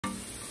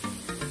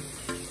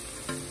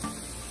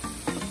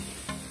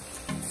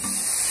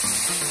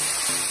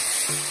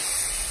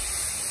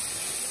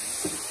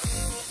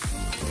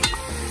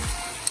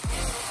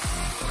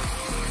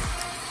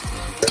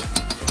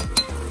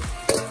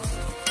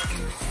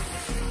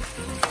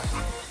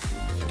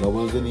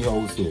Doubles in the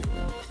house here.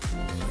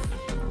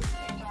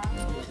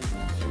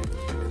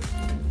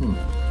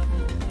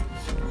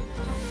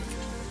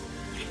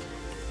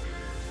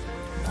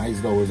 Nice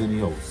doubles in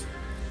the house.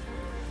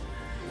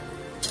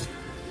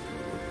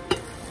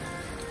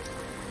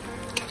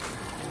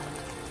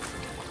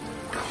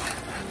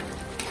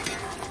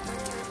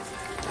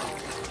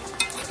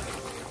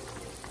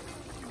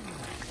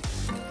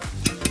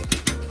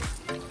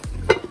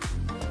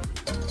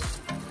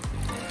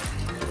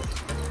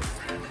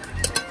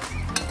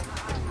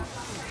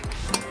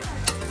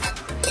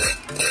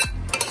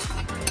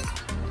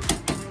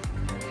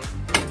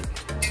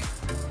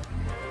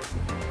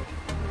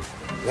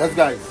 Yes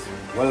guys,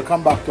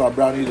 welcome back to a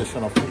brand new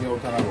edition of Cooking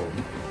Out and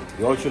Around.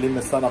 You actually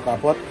Mr.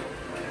 Knockapot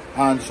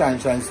and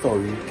Shine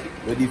Story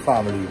with the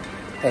family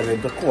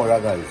heading to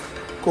Caura guys.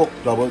 Cook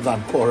doubles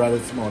and Caura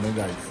this morning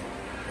guys.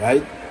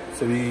 Right?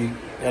 So we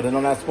heading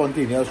on a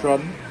spontaneous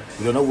run.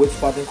 We don't know which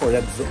part in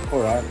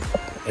Caura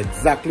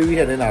exactly we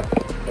heading at,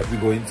 but we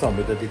going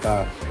somewhere to take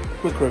a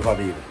quick river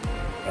deal.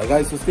 Right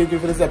guys, so stay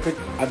tuned for this epic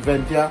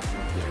adventure.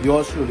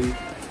 Yours truly,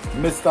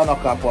 Mr.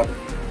 Knockapot.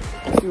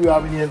 See we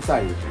have in the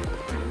inside.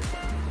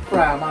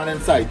 Fry man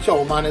inside,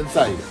 chow man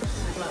inside.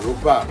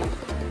 Rupa,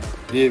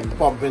 they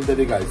pump into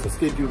the guys, so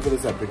stay tuned for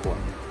this epic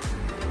one.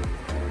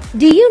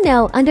 Do you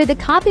know under the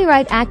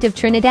Copyright Act of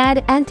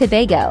Trinidad and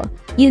Tobago,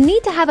 you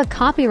need to have a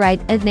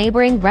copyright and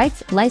neighboring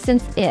rights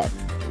license if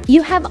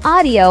you have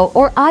audio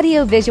or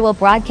audio-visual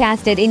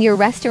broadcasted in your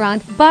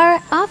restaurant,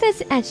 bar,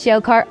 office, and show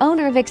car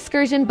owner of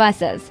excursion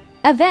buses,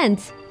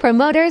 events,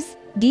 promoters,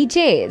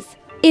 DJs.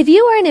 If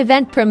you are an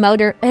event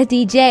promoter, a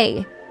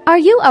DJ, are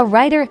you a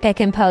writer, a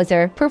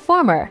composer,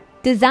 performer,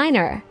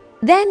 designer?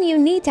 Then you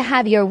need to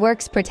have your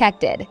works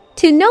protected.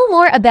 To know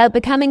more about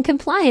becoming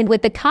compliant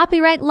with the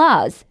copyright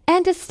laws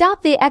and to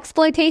stop the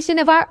exploitation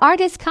of our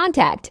artists,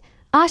 contact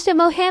Asha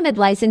Mohammed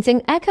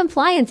Licensing and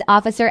Compliance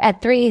Officer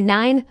at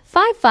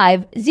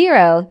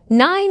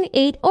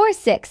 395509 or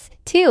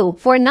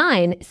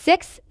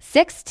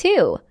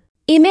 6249-662.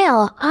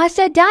 Email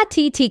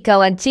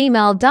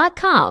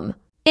asha.ttco@gmail.com.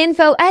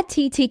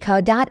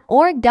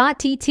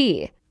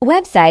 info@ttco.org.tt.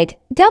 Website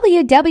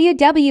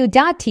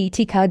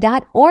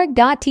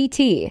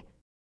www.ttco.org.tt.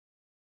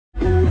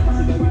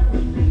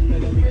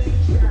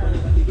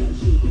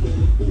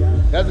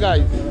 Yes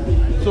guys,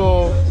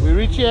 so we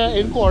reach here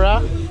in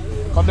Caura.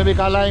 Come to make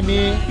a line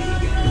me,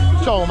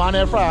 chow man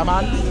and fry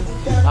man.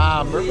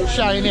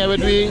 Shine here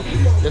with me,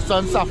 the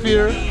son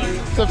Safir,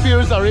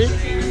 sorry.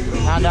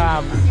 And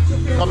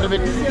come to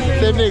make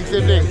same thing.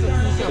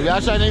 So we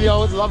are shining the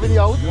house, loving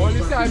the house.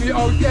 Only time you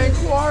out here in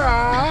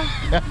Caura.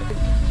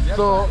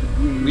 So,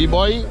 we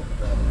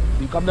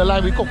come the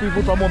line, we cook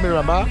people from home,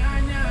 remember?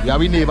 Yeah,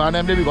 we neighbor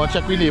them, we gonna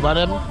check we neighbor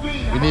them.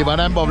 We neighbor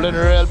them bubbling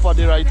real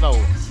potty right now.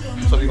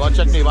 So we gonna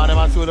check neighbor them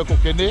and see what the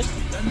cooking there.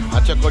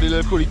 And check out the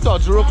little crew, the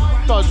Touch Road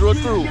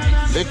crew.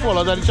 They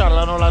follow the channel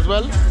and all as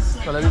well.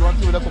 So let me go and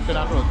see what the cooking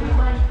across.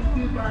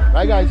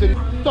 Right guys, so the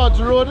Touch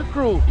Road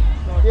crew.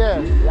 Yeah,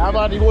 you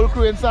have the whole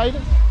crew inside.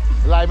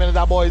 Lyman is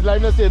a boys,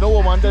 Lyman say no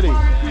woman today.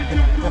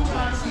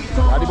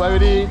 The boy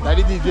with the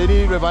DJ,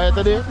 the revive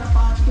today.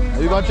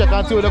 You gonna check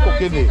and see what the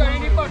cooking is.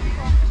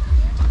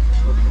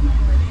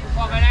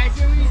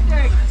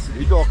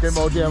 We talking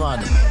about here,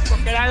 man.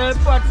 Cooking a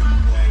little pot.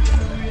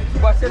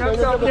 Busting up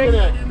something.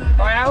 Oh,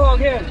 yeah, hog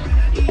head.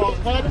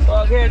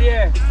 Hog head,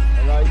 yeah.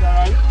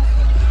 Alright.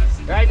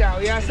 Right now,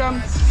 we have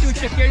some stew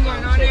chicken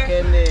going on there.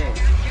 Chicken there.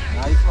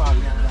 Nice, man.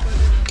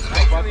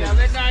 We have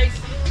it nice.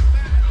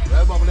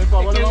 Well, bubble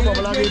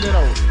again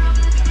now.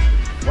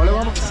 You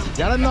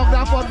gotta knock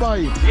that pot,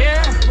 boy.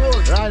 Yeah,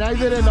 good. Right, I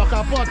said knock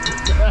a pot.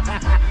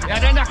 Yeah,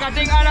 then knock a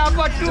thing on our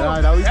pot too.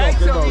 Right, now we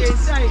talking about.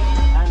 Inside.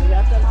 And we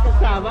have some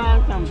cassava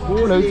and some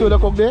Cool, now you saw the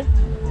cook there?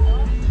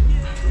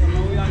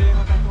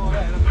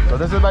 So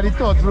this is by the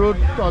Touch Road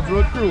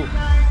crew.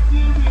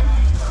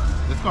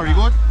 This curry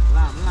goat?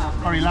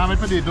 Curry lamb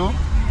with potato.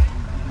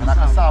 And a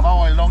cassava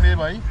oil long there,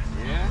 boy.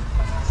 Yeah.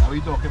 Now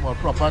we talking about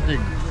proper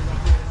thing.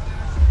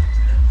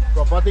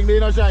 Proper thing there,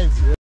 no shines.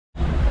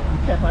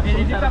 This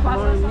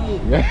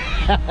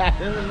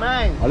is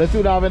mine. Let's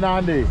do that in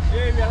handy. Yeah, we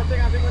have to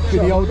take See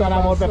the out and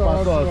about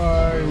pepper sauce.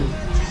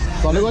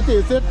 So let's go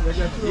taste it.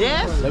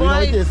 Yes, Let me know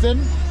it tasting.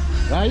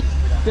 Right?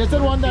 Taste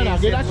it one day now.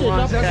 Get that shake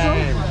up.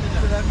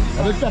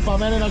 A bit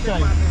peppermint in a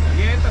shine.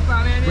 Yeah,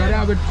 peppermint.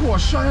 Brother, with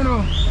caution, you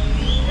know.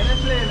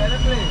 Let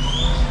it play.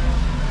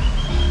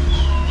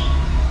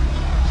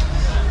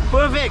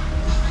 Perfect.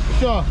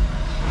 Sure.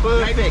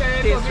 Perfect.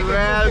 Tastes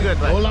real good.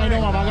 Hold on,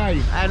 no Baba guy.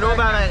 No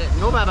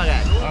Baba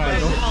guy.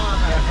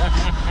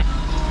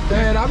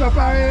 Then I'm a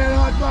party.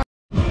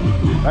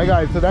 Right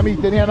guys, so them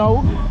eating here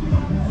now.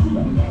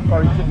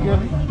 Curry chicken,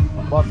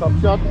 bought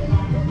some shot.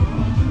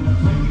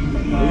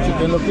 The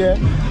chicken look here.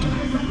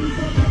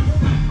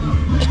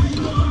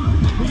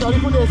 Sorry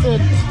for this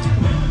it.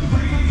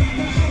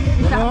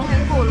 You know?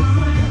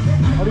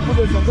 How do you put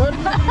this one? Good?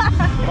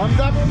 Thumbs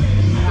up?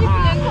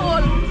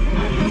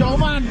 Chow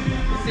man!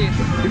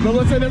 You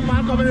go say this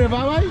man coming river,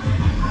 right?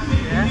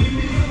 Yeah.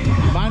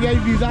 Man get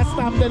visa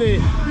stamp today.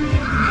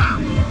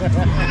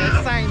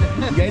 Get signed.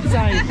 Get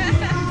signed.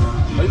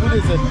 How you put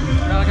this in? You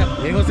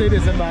ain't gonna say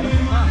this in, man?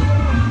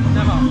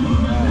 Never.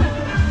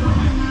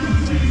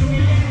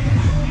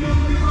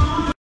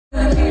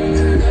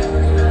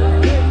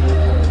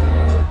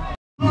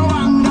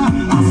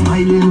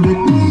 Smiling with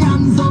me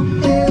hands up,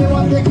 hey,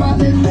 what they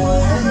call it,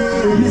 boy,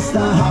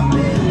 Mr.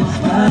 Happy.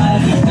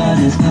 Because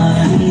it's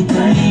funny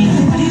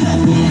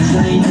time, it's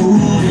like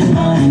moving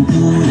on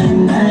to the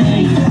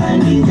night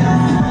and the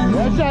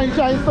dawn. Yeah,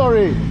 shine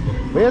story.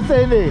 What you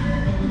saying there?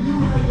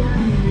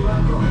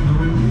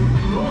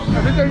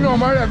 Everything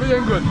normal,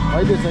 everything good.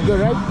 Why this is good,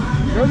 right?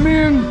 You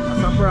mean?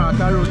 Some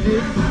paratha roti.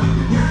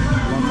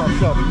 Want some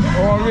shop.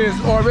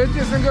 Always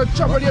tasting good.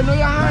 Chop, but you know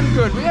your hand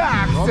good. We are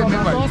accent,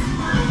 sauce?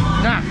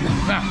 Nah.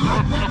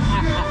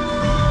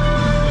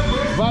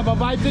 But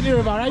vibes in the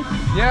river, right?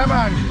 Yeah,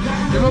 man.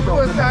 This is my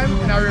first time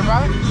in a river,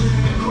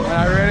 and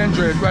I really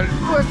enjoy it. Well,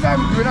 first time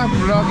doing a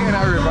vlog in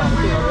a river.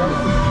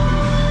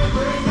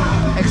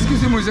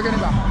 Excuse the music in the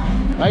back.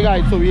 Right,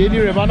 guys, so we're in the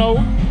river now.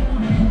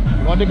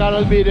 We're on the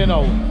canal bathing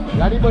now.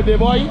 Happy birthday,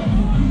 boy.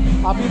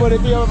 Happy birthday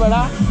to you,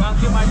 brother.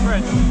 Thank you, my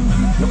friend.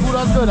 The food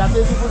was good. I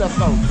taste the food as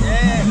now.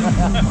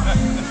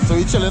 Yeah. So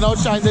we're chilling out,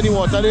 shines in the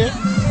water there. A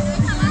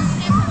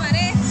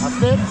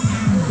snake?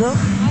 Sure?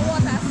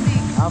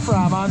 I'm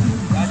from, man.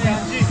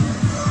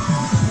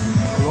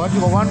 You want to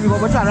go one? We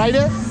go try right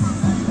there?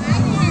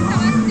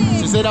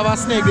 She said there was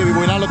a snake there. We're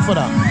going to look for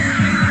that.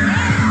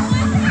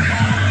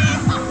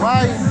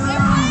 Why?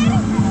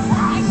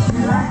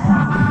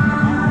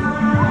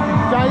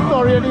 Shine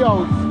story in the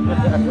house.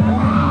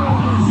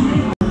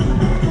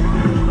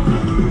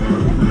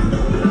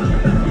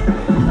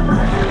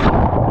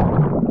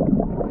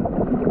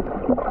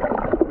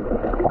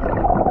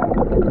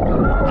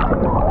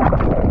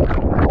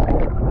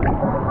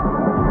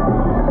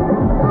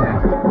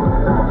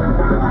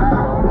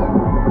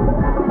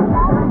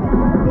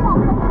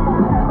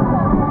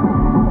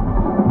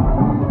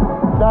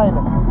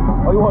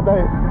 Oh, you want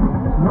that?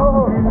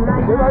 No.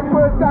 This is my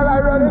first time I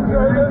really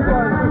enjoyed this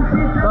one.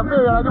 Something,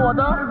 you like the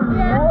water?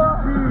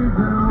 Yeah.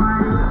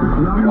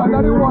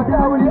 Under the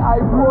water with the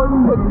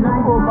iPhone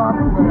 13 Pro Max.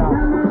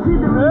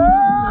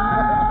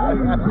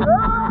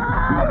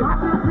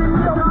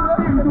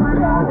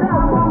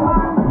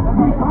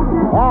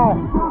 Ah,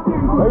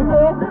 what you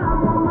say?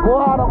 Go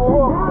hard or go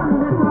home.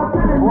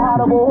 Go hard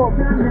or go home.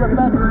 It's the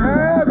best.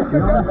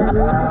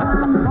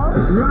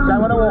 I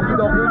want to walk you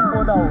down here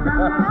go down.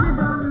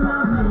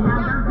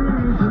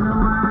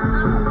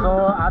 So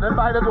I didn't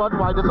buy this watch.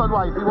 Why this one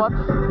wifey watch?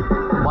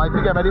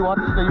 Wifey get ready watch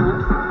to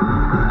use.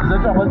 The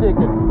trouble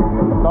taken.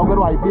 How good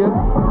wifey is.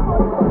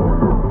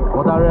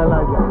 What I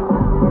realize.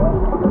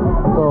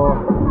 So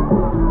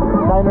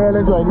I really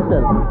enjoy this.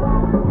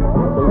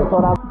 So you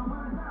saw that.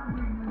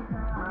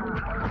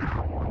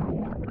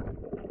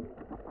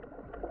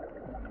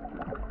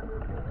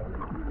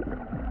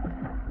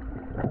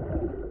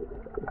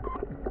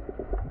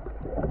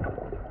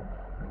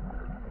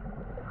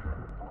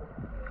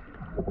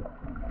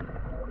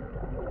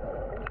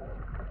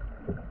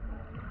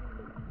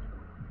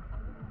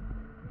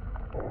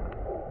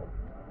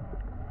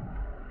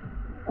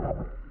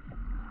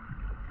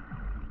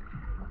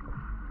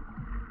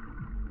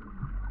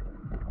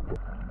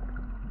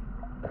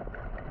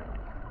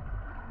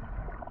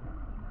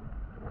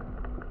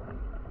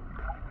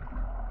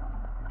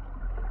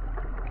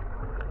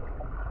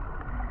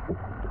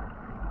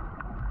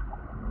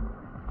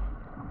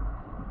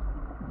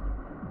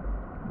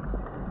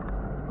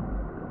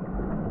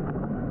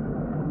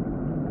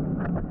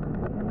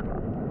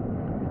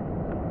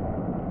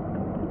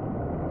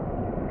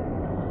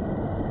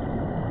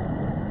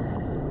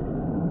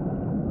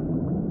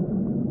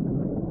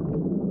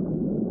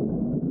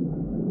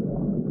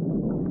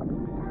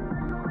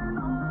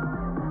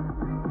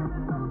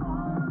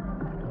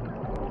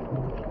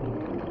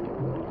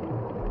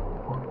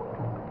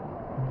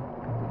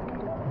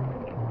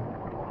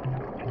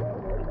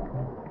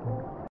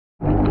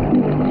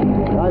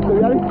 Alright, so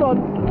we are in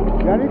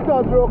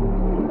Studs Road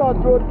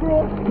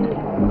crew.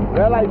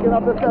 We're lighting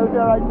up the selfie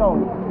right now.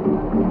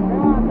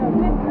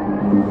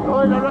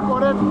 Oh, you're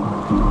recording?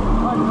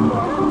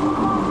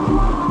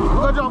 We're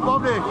going to jump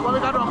off there. What we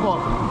can jump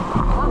off?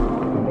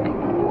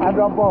 And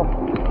jump off.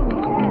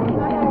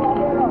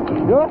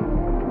 Yeah?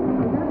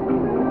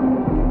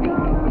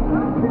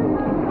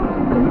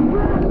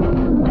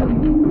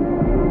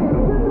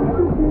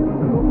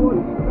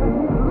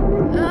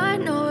 I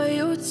know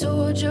you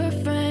told your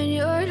friend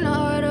you're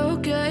not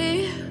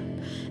okay,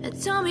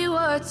 and tell me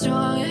what's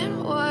wrong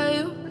and why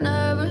you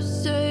never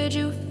said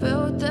you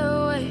felt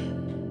that way.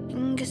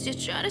 And guess you're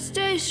trying to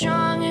stay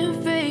strong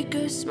and fake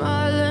a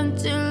smile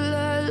until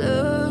I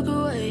look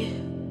away.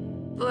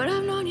 But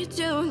I've known you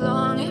too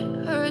long,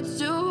 it hurts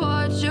to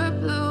watch your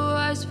blue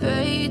eyes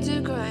fade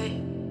to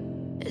gray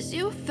as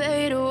you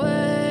fade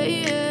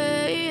away,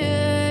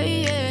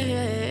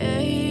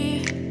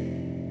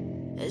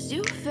 as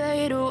you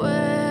fade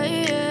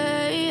away.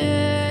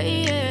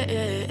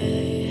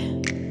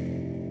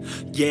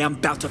 yeah, I'm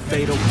about to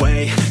fade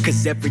away.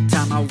 Cause every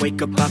time I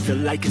wake up I feel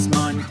like it's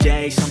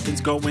Monday.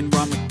 Something's going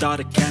wrong with all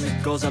the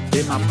chemicals up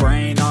in my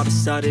brain. All of a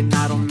sudden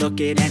I don't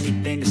look at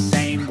anything the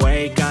same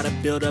way. Gotta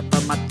build up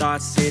of my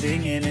thoughts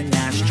sitting in an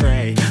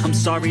ashtray. I'm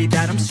sorry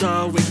that I'm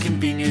so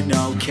inconvenient,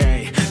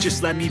 okay.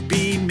 Just let me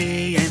be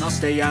me and I'll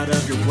stay out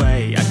of your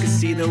way. I can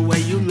see the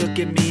way you look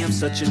at me, I'm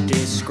such a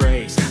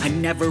disgrace. I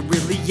never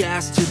really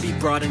asked to be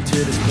brought into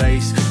this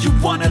place. You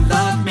wanna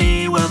love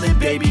me? Well then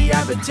baby,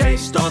 have a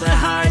taste. All the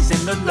highs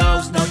and the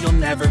lows, no you'll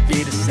never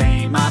be the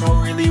same. I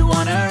don't really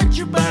wanna hurt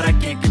you, but I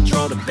can't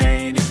control the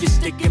pain. If you're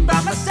sticking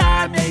by my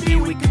side, maybe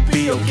we could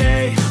be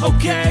okay.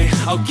 Okay,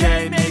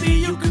 okay, maybe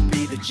you could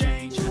be the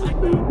change. Come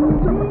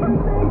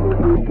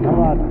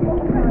on.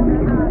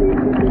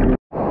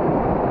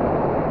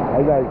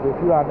 Hey guys, if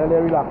you are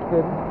really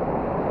relaxing,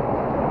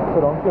 so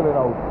don't chilling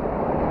out.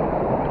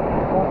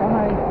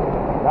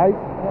 Nice?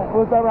 Yeah.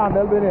 First time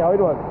Randall been here, how it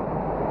was?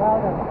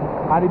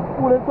 Yeah. And the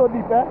pool is so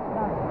deep, eh?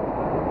 Yeah.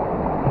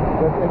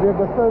 If you have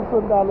the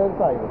sun down the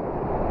side.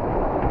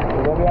 So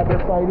then we have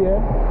this side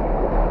here.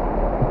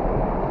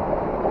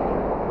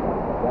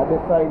 We have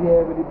this side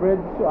here with the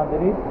bridge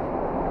underneath.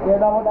 Yeah,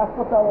 now that's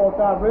foot of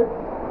water bridge.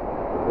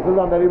 This is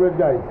under the bridge,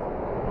 guys.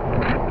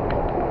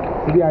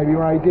 See the ivy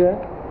right here?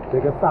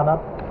 They can stand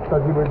up,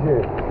 touch the bridge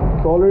here.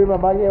 So all you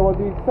remember here was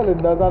the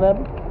cylinders on them.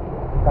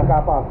 I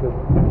can't pass it.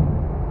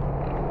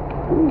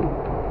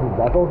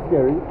 That sounds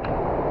scary.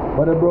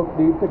 But they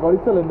took all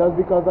the cylinders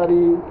because of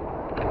the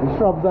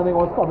shrubs and it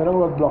was coming and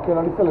was blocking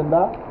on the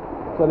cylinder.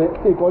 So they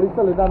take all the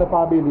cylinder and they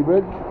put Bailey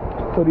Bridge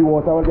so the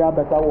water will get a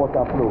better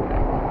water flow.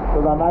 So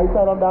the nice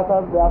side on that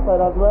side, their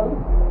side as well.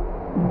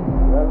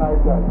 Very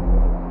nice, guys.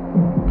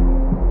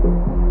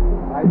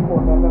 Nice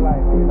spot on the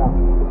line, relax.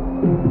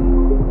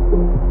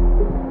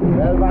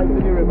 Real vibes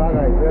in the river,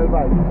 guys, real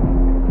vibes.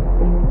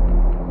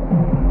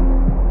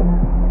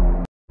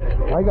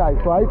 Hi guys,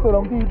 so I sit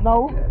down to eat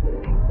now.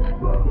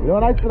 You know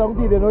when I sit down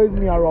to eat, they know it's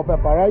me and raw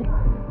pepper, right?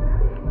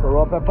 So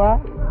raw pepper,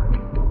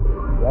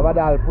 we have a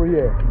dal for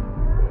here.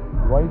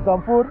 You want to eat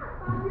some food?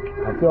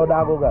 And see how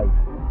that go, guys.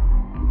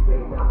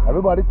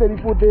 Everybody say the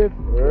food tastes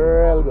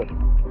real good.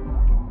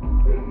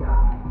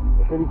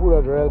 They say the food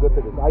is real good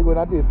today. So I'm going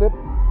to taste it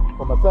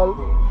for myself.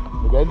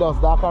 We're getting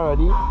dust dark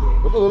already.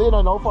 It's early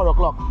now, 4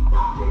 o'clock.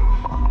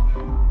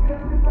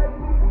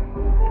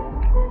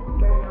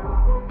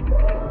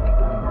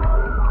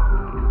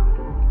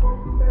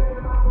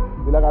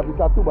 Like I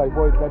visited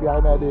 2x4, it's maybe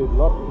behind my days.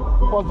 Lot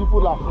fuzzy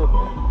food last trip.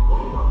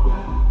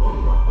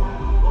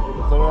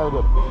 It's real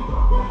good.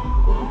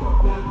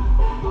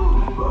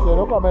 So you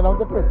know, coming on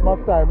to Christmas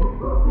time,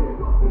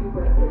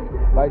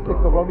 by 6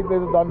 o'clock the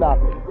place is done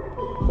dark.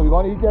 So we're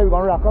going to eat here, we're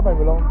going to rack up and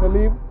we're going to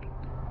leave.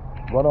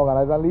 We're going to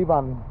organize and leave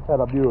and head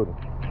up the road.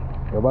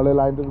 We have a little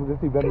line to do this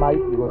event night,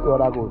 we're going to see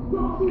how that goes.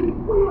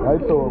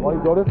 Right, so we're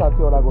going to do this and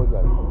see how that goes,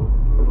 guys.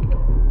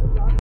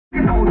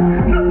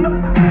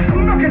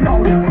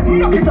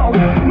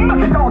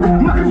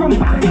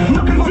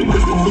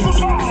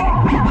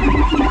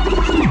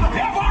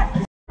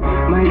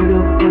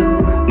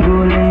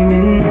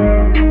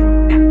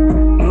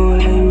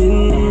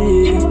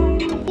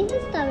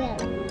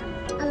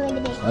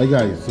 Hi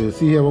guys, so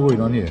see here what's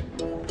going on here.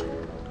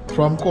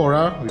 From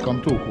Caura, we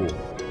come to Oko.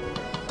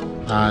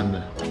 And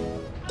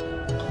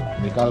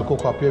Nicole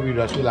cook up here, we're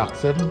just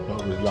relaxing.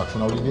 We're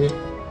relaxing all the day.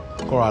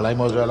 Caura Lime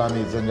was real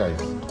amazing, guys.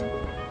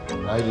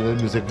 Right, the little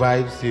music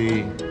vibes,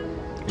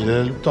 the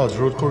little Touch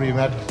Road curry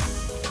met.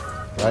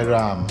 Right,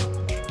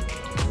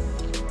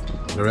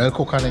 the real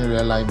cooking and the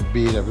real lime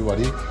bathe,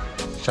 everybody.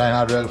 Shine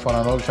had real fun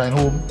and all, shine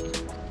home.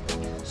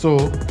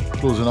 So,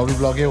 closing out the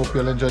vlog here, hope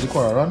you'll enjoy the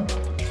Caura run.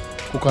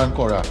 Cook and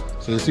Caura.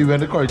 So you see when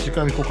the curry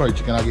chicken, we cook curry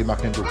chicken again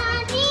back into.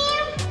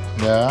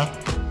 Yeah.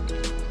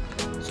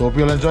 So hope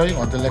you'll enjoy.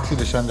 Until next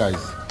edition,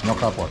 guys.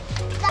 Knock up pot.